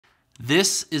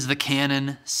This is the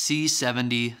Canon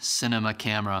C70 cinema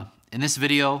camera. In this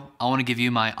video, I want to give you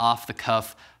my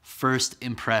off-the-cuff first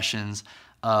impressions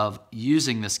of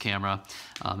using this camera.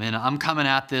 And I'm coming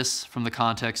at this from the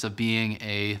context of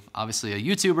being obviously a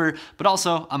YouTuber, but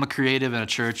also I'm a creative in a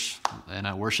church and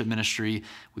a worship ministry.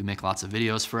 We make lots of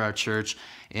videos for our church,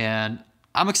 and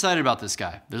I'm excited about this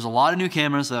guy. There's a lot of new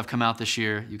cameras that have come out this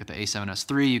year. You've got the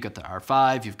A7S III, you've got the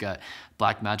R5, you've got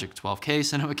Blackmagic 12K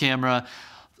cinema camera.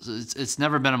 It's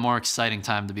never been a more exciting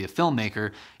time to be a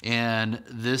filmmaker, and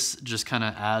this just kind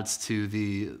of adds to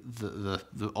the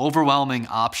overwhelming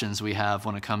options we have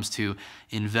when it comes to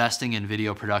investing in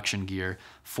video production gear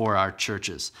for our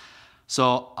churches.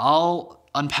 So I'll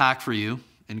unpack for you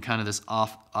in kind of this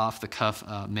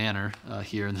off-the-cuff manner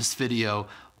here in this video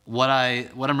what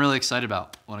I'm really excited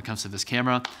about when it comes to this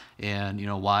camera, and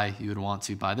why you would want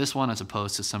to buy this one as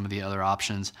opposed to some of the other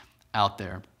options out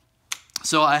there.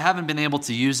 So I haven't been able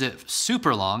to use it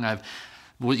super long. I've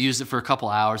used it for a couple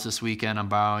hours this weekend. I'm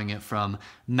borrowing it from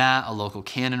Matt, a local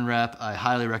Canon rep. I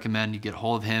highly recommend you get a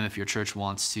hold of him if your church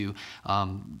wants to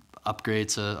upgrade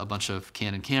to a bunch of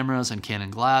Canon cameras and Canon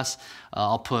glass.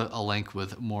 I'll put a link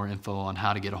with more info on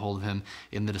how to get a hold of him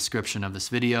in the description of this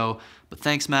video. But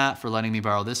thanks, Matt, for letting me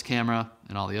borrow this camera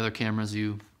and all the other cameras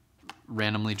you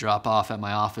randomly drop off at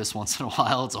my office once in a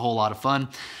while. It's a whole lot of fun.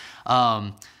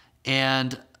 I'll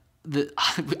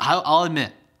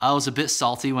admit, I was a bit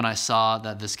salty when I saw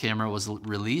that this camera was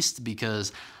released,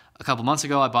 because a couple months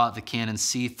ago I bought the Canon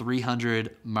C300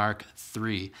 Mark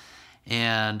III.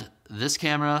 And this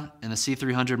camera and the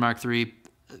C300 Mark III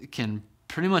can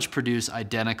pretty much produce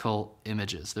identical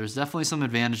images. There's definitely some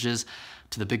advantages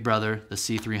to the big brother, the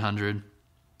C300.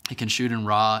 It can shoot in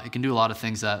RAW. It can do a lot of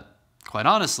things that, quite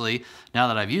honestly, now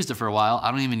that I've used it for a while,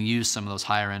 I don't even use some of those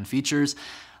higher end features.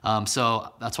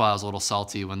 So that's why I was a little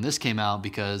salty when this came out,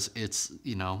 because it's,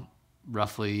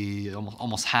 roughly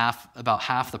almost about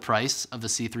half the price of the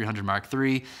C300 Mark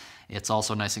III. It's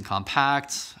also nice and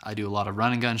compact. I do a lot of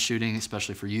run and gun shooting,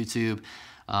 especially for YouTube.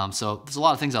 So there's a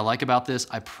lot of things I like about this.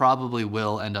 I probably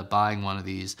will end up buying one of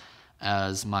these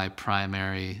as my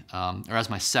primary, or as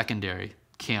my secondary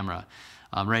camera.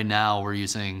 Right now we're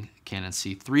using Canon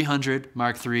C300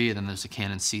 Mark III, and then there's a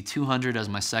Canon C200 as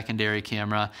my secondary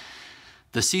camera.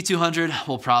 The C200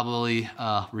 will probably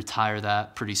retire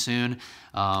that pretty soon,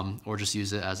 or just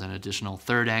use it as an additional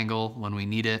third angle when we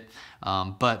need it.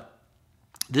 But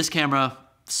this camera,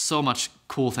 so much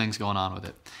cool things going on with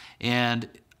it. And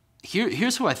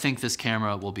here's who I think this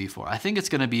camera will be for. I think it's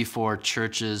gonna be for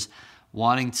churches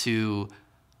wanting to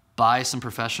buy some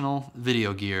professional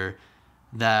video gear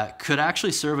that could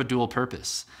actually serve a dual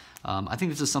purpose. I think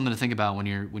this is something to think about when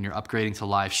you're upgrading to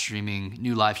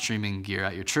new live streaming gear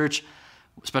at your church,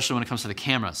 especially when it comes to the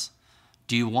cameras.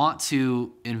 Do you want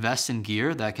to invest in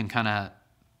gear that can kind of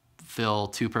fill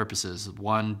two purposes?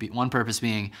 One purpose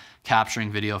being capturing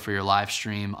video for your live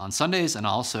stream on Sundays, and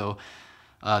also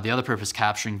the other purpose,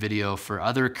 capturing video for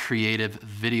other creative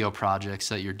video projects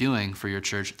that you're doing for your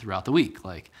church throughout the week,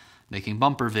 like making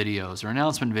bumper videos or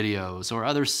announcement videos or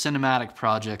other cinematic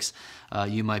projects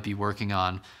you might be working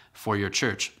on for your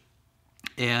church.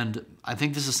 And I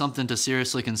think this is something to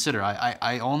seriously consider.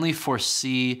 I only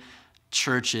foresee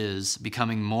churches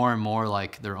becoming more and more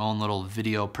like their own little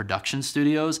video production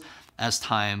studios as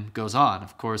time goes on.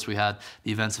 Of course, we had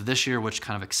the events of this year, which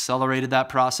kind of accelerated that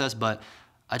process, but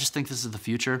I just think this is the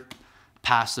future.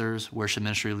 Pastors, worship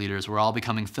ministry leaders, we're all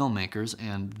becoming filmmakers,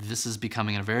 and this is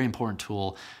becoming a very important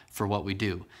tool for what we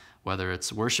do, whether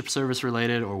it's worship service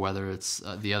related or whether it's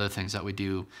the other things that we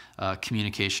do,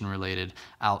 communication related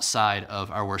outside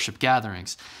of our worship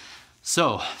gatherings.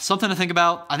 So something to think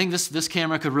about. I think this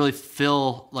camera could really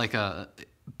fill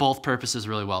both purposes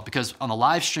really well, because on the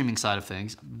live streaming side of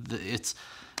things,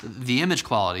 the image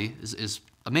quality is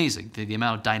amazing. The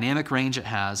amount of dynamic range it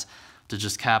has to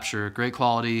just capture great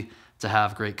quality, to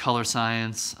have great color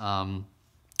science,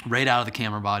 right out of the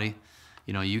camera body.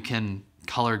 You can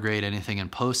color grade anything in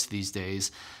post these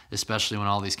days, especially when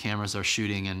all these cameras are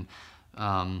shooting in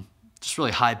just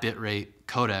really high bitrate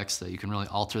codecs that you can really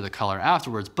alter the color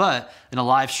afterwards. But in a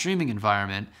live streaming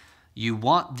environment, you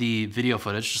want the video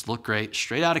footage just look great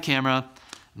straight out of camera.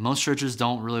 Most churches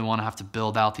don't really want to have to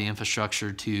build out the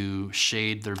infrastructure to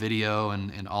shade their video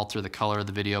and alter the color of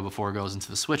the video before it goes into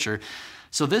the switcher.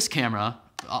 So this camera,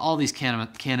 all these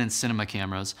Canon cinema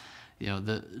cameras,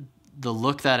 the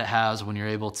look that it has when you're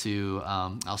able to,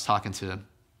 I was talking to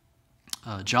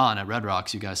John at Red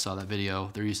Rocks, you guys saw that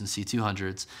video, they're using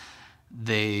C200s.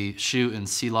 They shoot in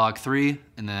C-Log 3,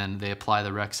 and then they apply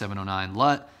the Rec. 709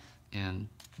 LUT, and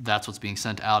that's what's being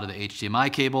sent out of the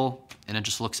HDMI cable, and it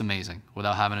just looks amazing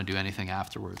without having to do anything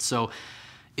afterwards. So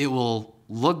it will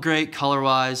look great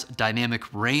color-wise,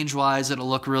 dynamic range-wise, it'll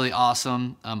look really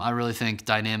awesome. I really think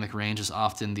dynamic range is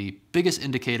often the biggest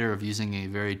indicator of using a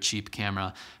very cheap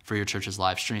camera for your church's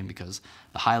live stream, because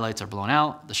the highlights are blown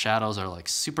out, the shadows are like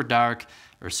super dark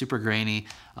or super grainy,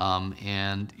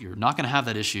 and you're not gonna have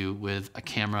that issue with a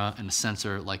camera and a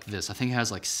sensor like this. I think it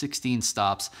has like 16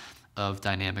 stops of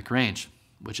dynamic range,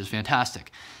 which is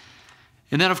fantastic.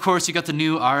 And then of course you got the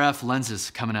new RF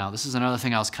lenses coming out. This is another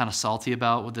thing I was kind of salty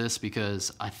about with this,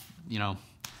 because I don't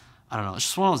know, it's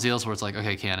just one of those deals where it's like,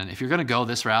 okay, Canon, if you're gonna go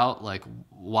this route, like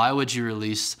why would you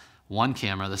release one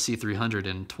camera, the C300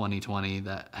 in 2020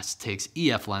 that takes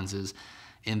EF lenses,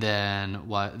 and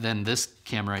then this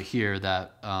camera right here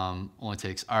that only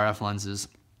takes RF lenses?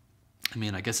 I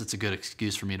mean, I guess it's a good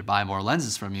excuse for me to buy more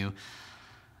lenses from you,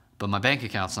 but my bank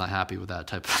account's not happy with that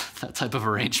type of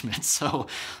arrangement. So,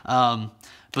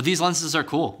 but these lenses are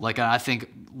cool. Like, I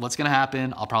think what's gonna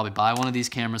happen, I'll probably buy one of these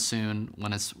cameras soon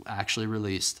when it's actually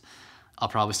released. I'll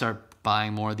probably start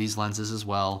buying more of these lenses as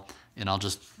well. And I'll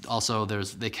just, also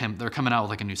they're coming out with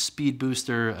like a new speed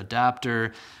booster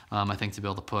adapter, I think, to be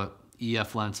able to put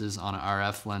EF lenses on an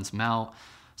RF lens mount.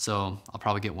 So I'll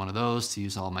probably get one of those to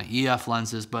use all my EF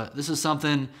lenses. But this is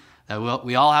something that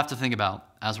we all have to think about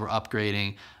as we're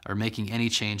upgrading or making any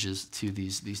changes to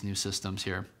these new systems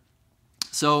here.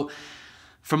 So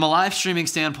from a live streaming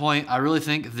standpoint, I really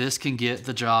think this can get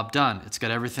the job done. It's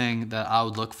got everything that I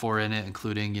would look for in it,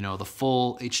 including, you know, the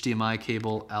full HDMI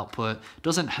cable output. It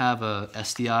doesn't have a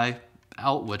SDI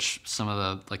out, which some of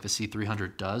the, like the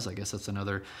C300 does. I guess that's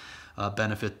another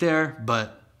benefit there,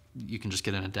 but you can just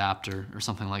get an adapter or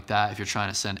something like that if you're trying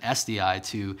to send SDI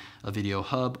to a video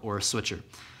hub or a switcher.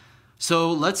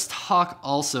 So let's talk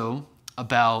also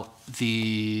about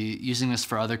using this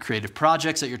for other creative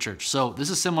projects at your church. So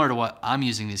this is similar to what I'm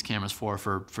using these cameras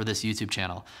for this YouTube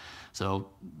channel. So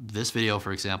this video,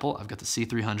 for example, I've got the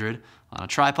C300 on a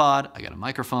tripod. I got a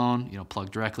microphone, you know,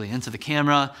 plugged directly into the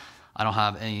camera. I don't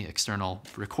have any external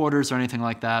recorders or anything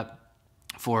like that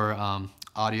for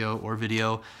audio or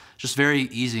video. Just very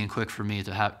easy and quick for me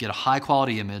to get a high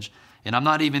quality image. And I'm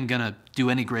not even gonna do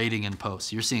any grading in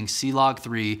post. You're seeing C-Log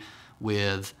 3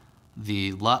 with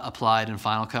the LUT applied in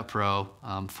Final Cut Pro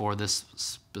for this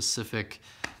specific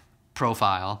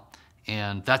profile,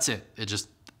 and that's it. It just,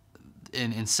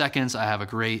 in seconds, I have a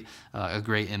great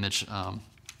image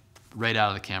right out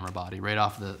of the camera body, right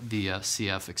off the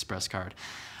CF Express card.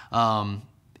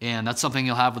 And that's something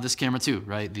you'll have with this camera too,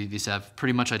 right? These have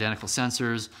pretty much identical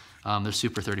sensors. They're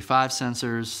Super 35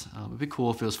 sensors. It would be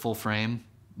cool if it was full frame.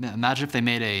 Imagine if they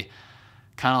made a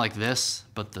kind of like this,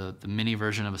 but the mini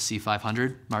version of a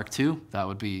C500 Mark II. That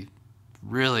would be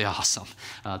really awesome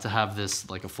to have this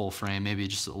like a full frame, maybe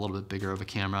just a little bit bigger of a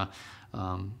camera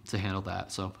to handle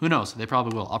that. So who knows? They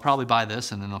probably will. I'll probably buy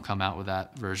this, and then they'll come out with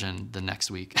that version the next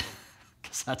week,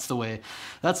 because that's the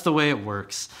way it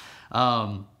works.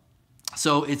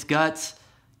 So it's got,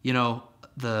 you know,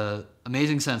 the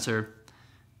amazing sensor.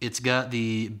 It's got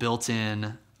the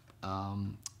built-in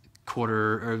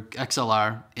quarter or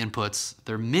XLR inputs.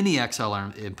 They're mini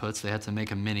XLR inputs. They had to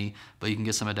make a mini, but you can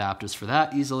get some adapters for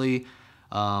that easily.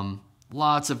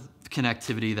 Lots of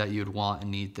connectivity that you'd want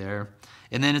and need there.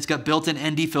 And then it's got built-in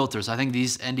ND filters. I think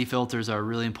these ND filters are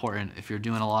really important if you're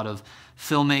doing a lot of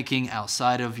filmmaking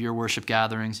outside of your worship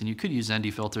gatherings, and you could use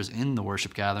ND filters in the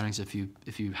worship gatherings if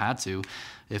you had to,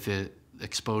 if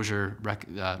exposure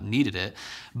needed it.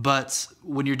 But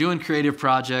when you're doing creative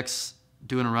projects,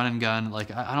 doing a run and gun,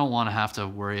 like I don't want to have to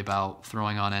worry about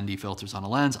throwing on ND filters on a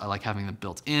lens. I like having them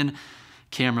built in.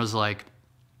 Cameras like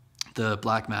the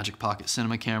Blackmagic Pocket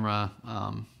Cinema camera,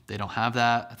 they don't have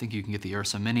that. I think you can get the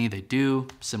Ursa Mini, they do.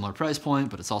 Similar price point,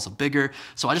 but it's also bigger.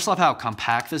 So I just love how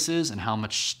compact this is and how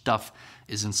much stuff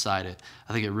is inside it.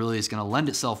 I think it really is gonna lend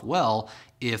itself well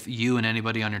if you and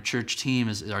anybody on your church team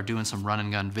are doing some run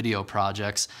and gun video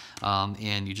projects,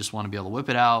 and you just wanna be able to whip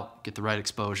it out, get the right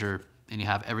exposure, and you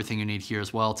have everything you need here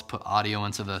as well to put audio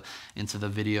into the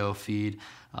video feed.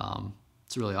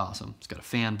 It's really awesome. It's got a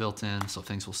fan built in, so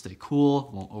things will stay cool,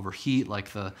 won't overheat like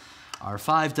the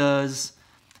R5 does.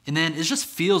 And then it just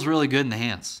feels really good in the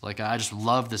hands. Like, I just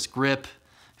love this grip.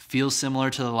 Feels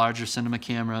similar to the larger cinema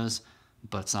cameras,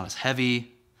 but it's not as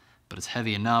heavy, but it's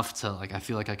heavy enough to, like, I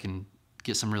feel like I can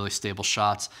get some really stable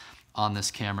shots on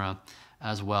this camera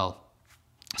as well.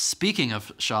 Speaking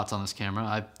of shots on this camera,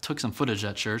 I took some footage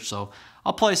at church, so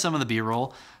I'll play some of the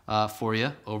B-roll for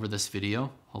you over this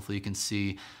video. Hopefully you can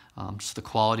see just the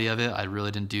quality of it. I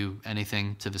really didn't do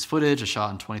anything to this footage. I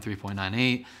shot in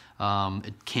 23.98.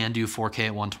 It can do 4K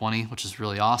at 120, which is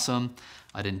really awesome.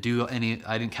 I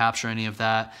didn't capture any of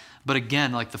that. But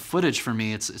again, like the footage for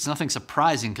me, it's nothing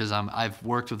surprising because I've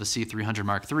worked with the C300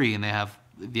 Mark III and they have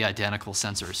the identical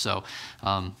sensors. So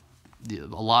a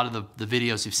lot of the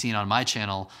videos you've seen on my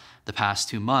channel the past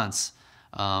 2 months,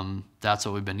 that's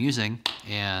what we've been using.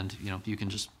 And you know, you can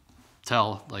just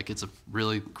tell like it's a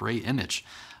really great image.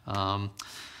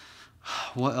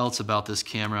 What else about this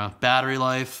camera? Battery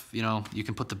life, you know, you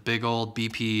can put the big old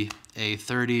BP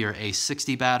A30 or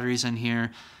A60 batteries in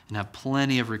here and have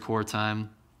plenty of record time.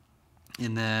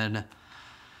 And then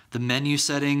the menu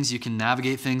settings, you can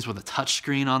navigate things with a touch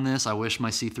screen on this. I wish my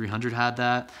C300 had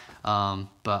that.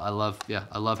 But I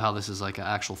love how this is like an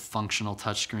actual functional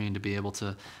touch screen to be able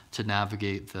to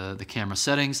navigate the camera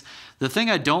settings. The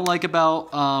thing I don't like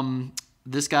about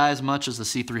this guy as much as the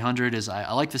C300 is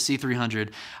I like the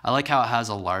C300. I like how it has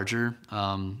a larger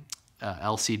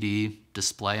LCD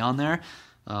display on there.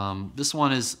 This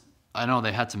one is, I know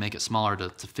they had to make it smaller to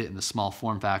fit in the small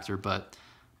form factor, but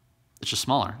it's just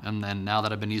smaller. And then now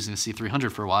that I've been using the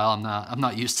C300 for a while, I'm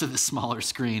not used to this smaller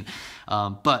screen.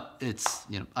 But it's,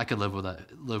 you know, I could live with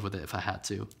it if I had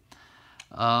to.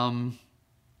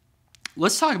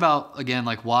 Let's talk about again,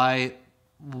 like why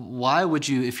would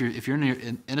you, if you're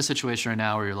in a situation right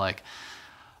now where you're like,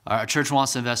 our church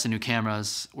wants to invest in new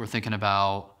cameras, we're thinking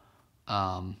about,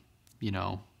 you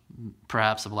know,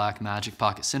 perhaps a Blackmagic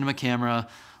Pocket Cinema camera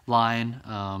line,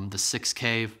 the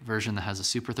 6K version that has a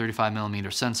super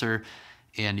 35mm sensor,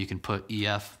 and you can put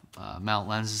EF mount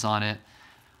lenses on it.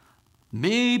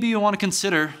 Maybe you want to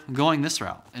consider going this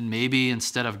route, and maybe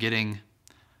instead of getting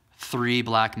 3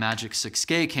 Blackmagic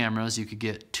 6K cameras, you could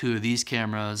get 2 of these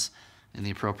cameras and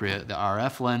the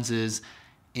RF lenses,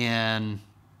 and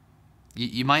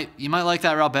you might like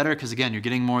that route better because again, you're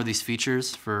getting more of these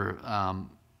features for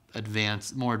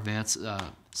more advanced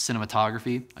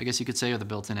cinematography, I guess you could say, with the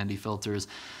built-in ND filters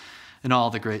and all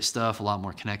the great stuff, a lot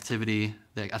more connectivity.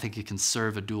 I think it can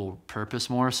serve a dual purpose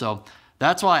more. So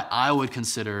that's why I would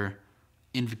consider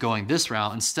going this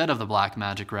route instead of the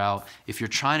Blackmagic route if you're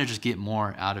trying to just get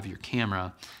more out of your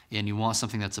camera and you want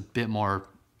something that's a bit more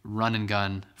run and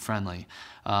gun friendly.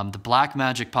 The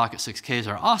Blackmagic Pocket 6Ks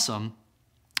are awesome.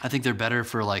 I think they're better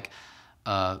for like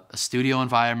a studio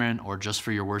environment or just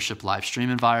for your worship live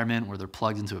stream environment where they're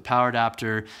plugged into a power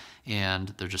adapter and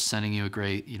they're just sending you a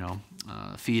great, you know,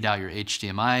 feed out your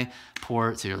HDMI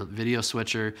port to your video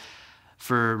switcher.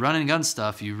 For run and gun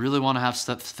stuff, you really want to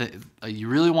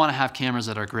have cameras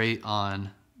that are great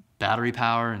on battery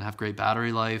power and have great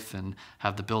battery life and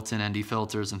have the built-in ND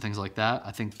filters and things like that.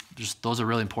 I think just those are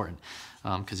really important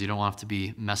because you don't want to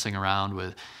be messing around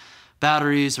with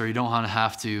batteries, or you don't want to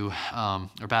have to,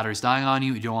 or batteries dying on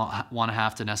you. You don't want to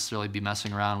have to necessarily be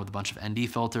messing around with a bunch of ND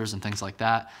filters and things like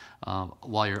that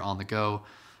while you're on the go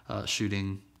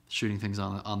shooting things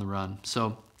on the run.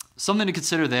 So something to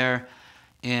consider there.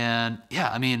 And yeah,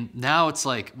 I mean, now it's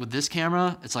like with this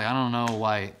camera, it's like I don't know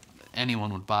why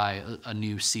anyone would buy a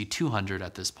new C200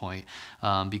 at this point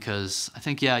because I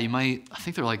think, yeah, I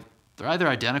think they're either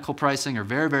identical pricing or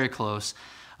very, very close.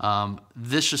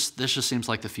 This just seems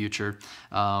like the future.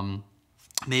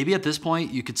 Maybe at this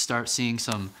point you could start seeing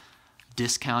some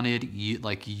discounted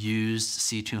like used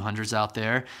C200s out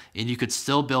there, and you could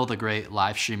still build a great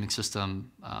live streaming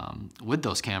system with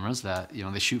those cameras that, you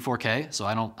know, they shoot 4K. So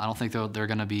I don't think they're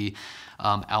going to be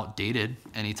outdated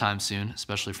anytime soon,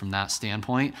 especially from that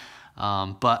standpoint.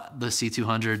 But the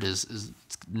C200 is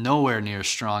nowhere near as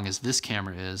strong as this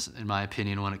camera is, in my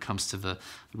opinion, when it comes to the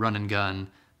run and gun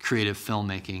creative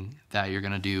filmmaking that you're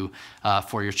going to do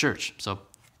for your church. So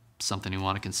something you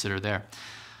want to consider there.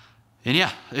 And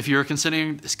yeah, if you're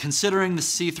considering the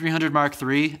C300 Mark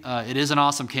III, it is an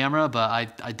awesome camera, but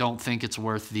I don't think it's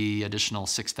worth the additional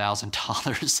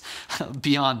 $6,000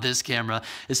 beyond this camera,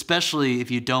 especially if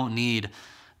you don't need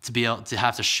to be able to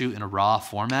have to shoot in a RAW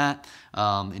format,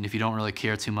 and if you don't really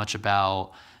care too much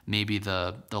about maybe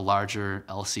the larger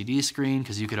LCD screen,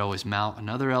 because you could always mount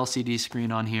another LCD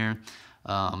screen on here.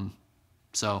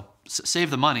 So save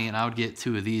the money, and I would get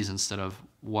 2 of these instead of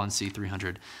one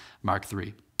C300 Mark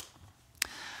III.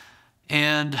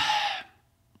 And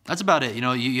that's about it. You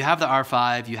know, you have the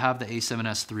R5, you have the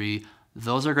A7S III.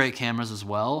 Those are great cameras as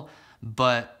well,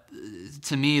 but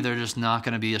to me, they're just not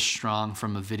going to be as strong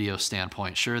from a video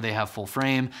standpoint. Sure, they have full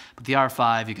frame, but the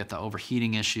R5, you get the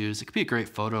overheating issues. It could be a great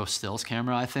photo stills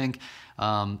camera, I think.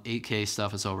 8K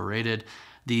stuff is overrated.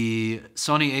 The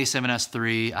Sony A7S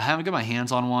III, I haven't got my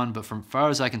hands on one, but from far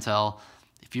as I can tell,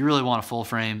 if you really want a full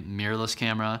frame mirrorless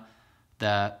camera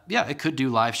that, yeah, it could do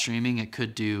live streaming, it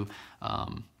could do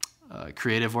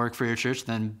creative work for your church,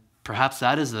 then perhaps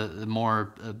that is the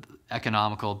more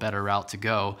economical, better route to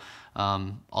go.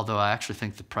 Although I actually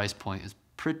think the price point is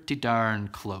pretty darn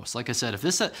close. Like I said, if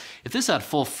this had a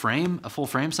full frame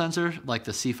sensor like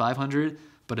the C500,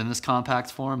 but in this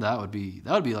compact form, that would be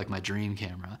like my dream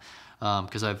camera.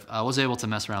 Because I was able to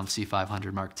mess around with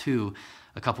C500 Mark II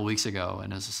a couple weeks ago,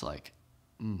 and it's just like,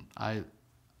 I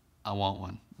want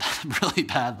one really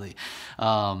badly.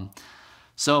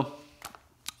 So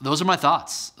those are my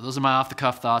thoughts. Those are my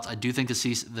off-the-cuff thoughts. I do think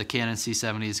the Canon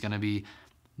C70 is going to be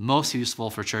most useful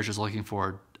for churches looking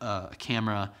for a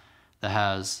camera that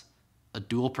has a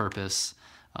dual purpose,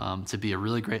 to be a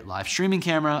really great live streaming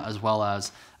camera as well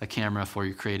as a camera for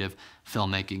your creative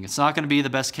filmmaking. It's not going to be the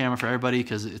best camera for everybody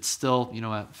because it's still, you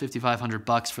know, at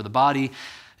 $5,500 for the body.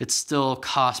 It's still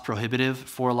cost prohibitive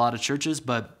for a lot of churches,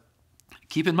 but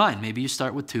keep in mind, maybe you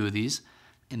start with 2 of these,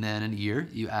 and then in a year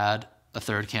you add a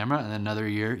 3rd camera, and then another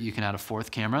year you can add a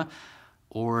 4th camera.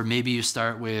 Or maybe you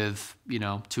start with, you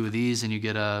know, 2 of these and you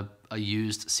get a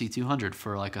used C200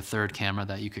 for like a 3rd camera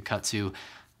that you could cut to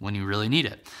when you really need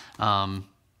it.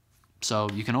 So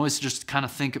you can always just kind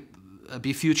of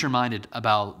be future-minded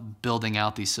about building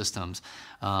out these systems.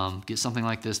 Get something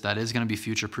like this that is going to be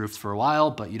future-proofed for a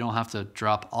while, but you don't have to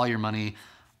drop all your money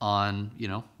on, you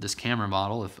know, this camera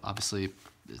model if obviously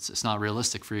it's not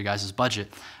realistic for you guys' budget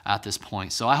at this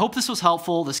point. So I hope this was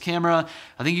helpful. This camera,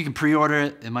 I think you can pre-order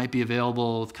it. It might be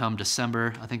available come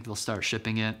December. I think they'll start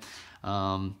shipping it.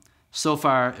 So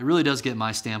far, it really does get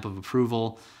my stamp of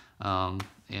approval.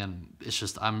 And it's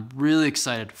just, I'm really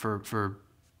excited for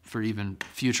even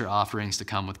future offerings to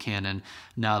come with Canon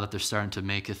now that they're starting to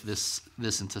make this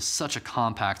into such a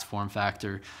compact form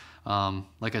factor.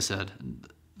 Like I said,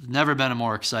 never been a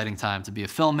more exciting time to be a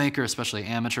filmmaker, especially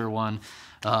amateur one.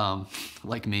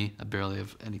 Like me, I barely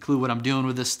have any clue what I'm doing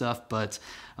with this stuff, but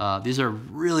these are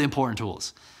really important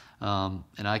tools.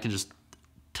 And I can just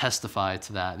testify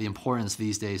to that, the importance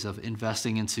these days of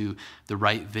investing into the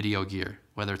right video gear,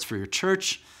 whether it's for your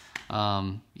church,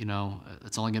 you know,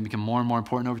 it's only gonna become more and more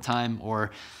important over time,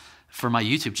 or for my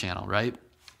YouTube channel, right?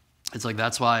 It's like,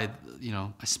 that's why, you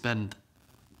know, I spend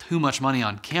too much money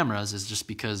on cameras, is just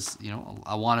because, you know,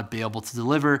 I wanna be able to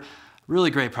deliver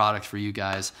really great product for you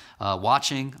guys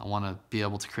watching. I want to be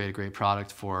able to create a great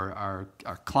product for our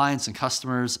clients and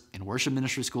customers in worship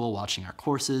ministry school watching our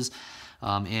courses.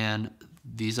 And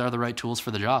these are the right tools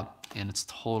for the job, and it's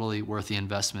totally worth the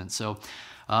investment. So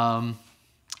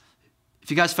if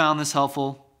you guys found this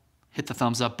helpful, hit the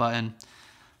thumbs up button.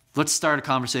 Let's start a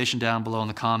conversation down below in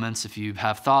the comments. If you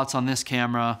have thoughts on this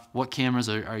camera, what cameras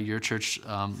are your church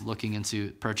looking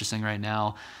into purchasing right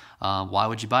now? Why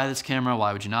would you buy this camera?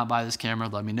 Why would you not buy this camera?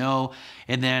 Let me know.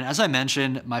 And then, as I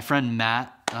mentioned, my friend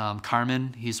Matt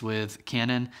Carmen, he's with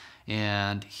Canon,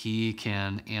 and he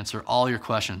can answer all your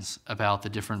questions about the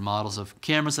different models of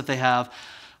cameras that they have.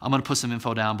 I'm gonna put some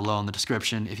info down below in the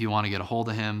description if you want to get a hold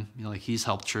of him. You know, like, he's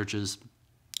helped churches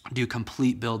do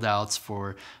complete build outs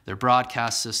for their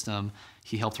broadcast system.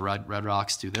 He helped Red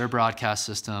Rocks do their broadcast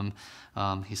system.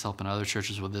 He's helping other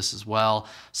churches with this as well.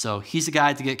 So he's a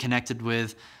guy to get connected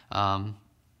with.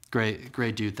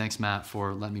 Great dude. Thanks, Matt,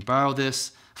 for letting me borrow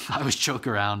this. I always joke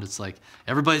around. It's like,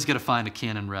 everybody's got to find a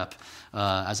Canon rep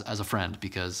as a friend,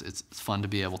 because it's fun to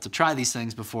be able to try these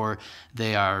things before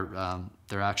they're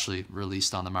actually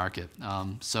released on the market.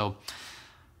 So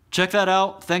check that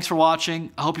out. Thanks for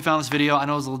watching. I hope you found this video. I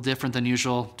know it's a little different than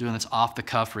usual doing this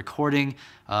off-the-cuff recording,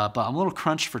 but I'm a little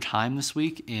crunched for time this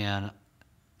week, and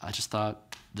I just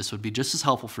thought this would be just as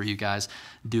helpful for you guys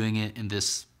doing it in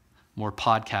this more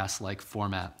podcast-like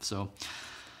format. So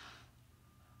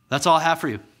that's all I have for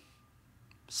you.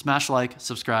 Smash like,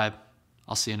 subscribe.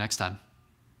 I'll see you next time.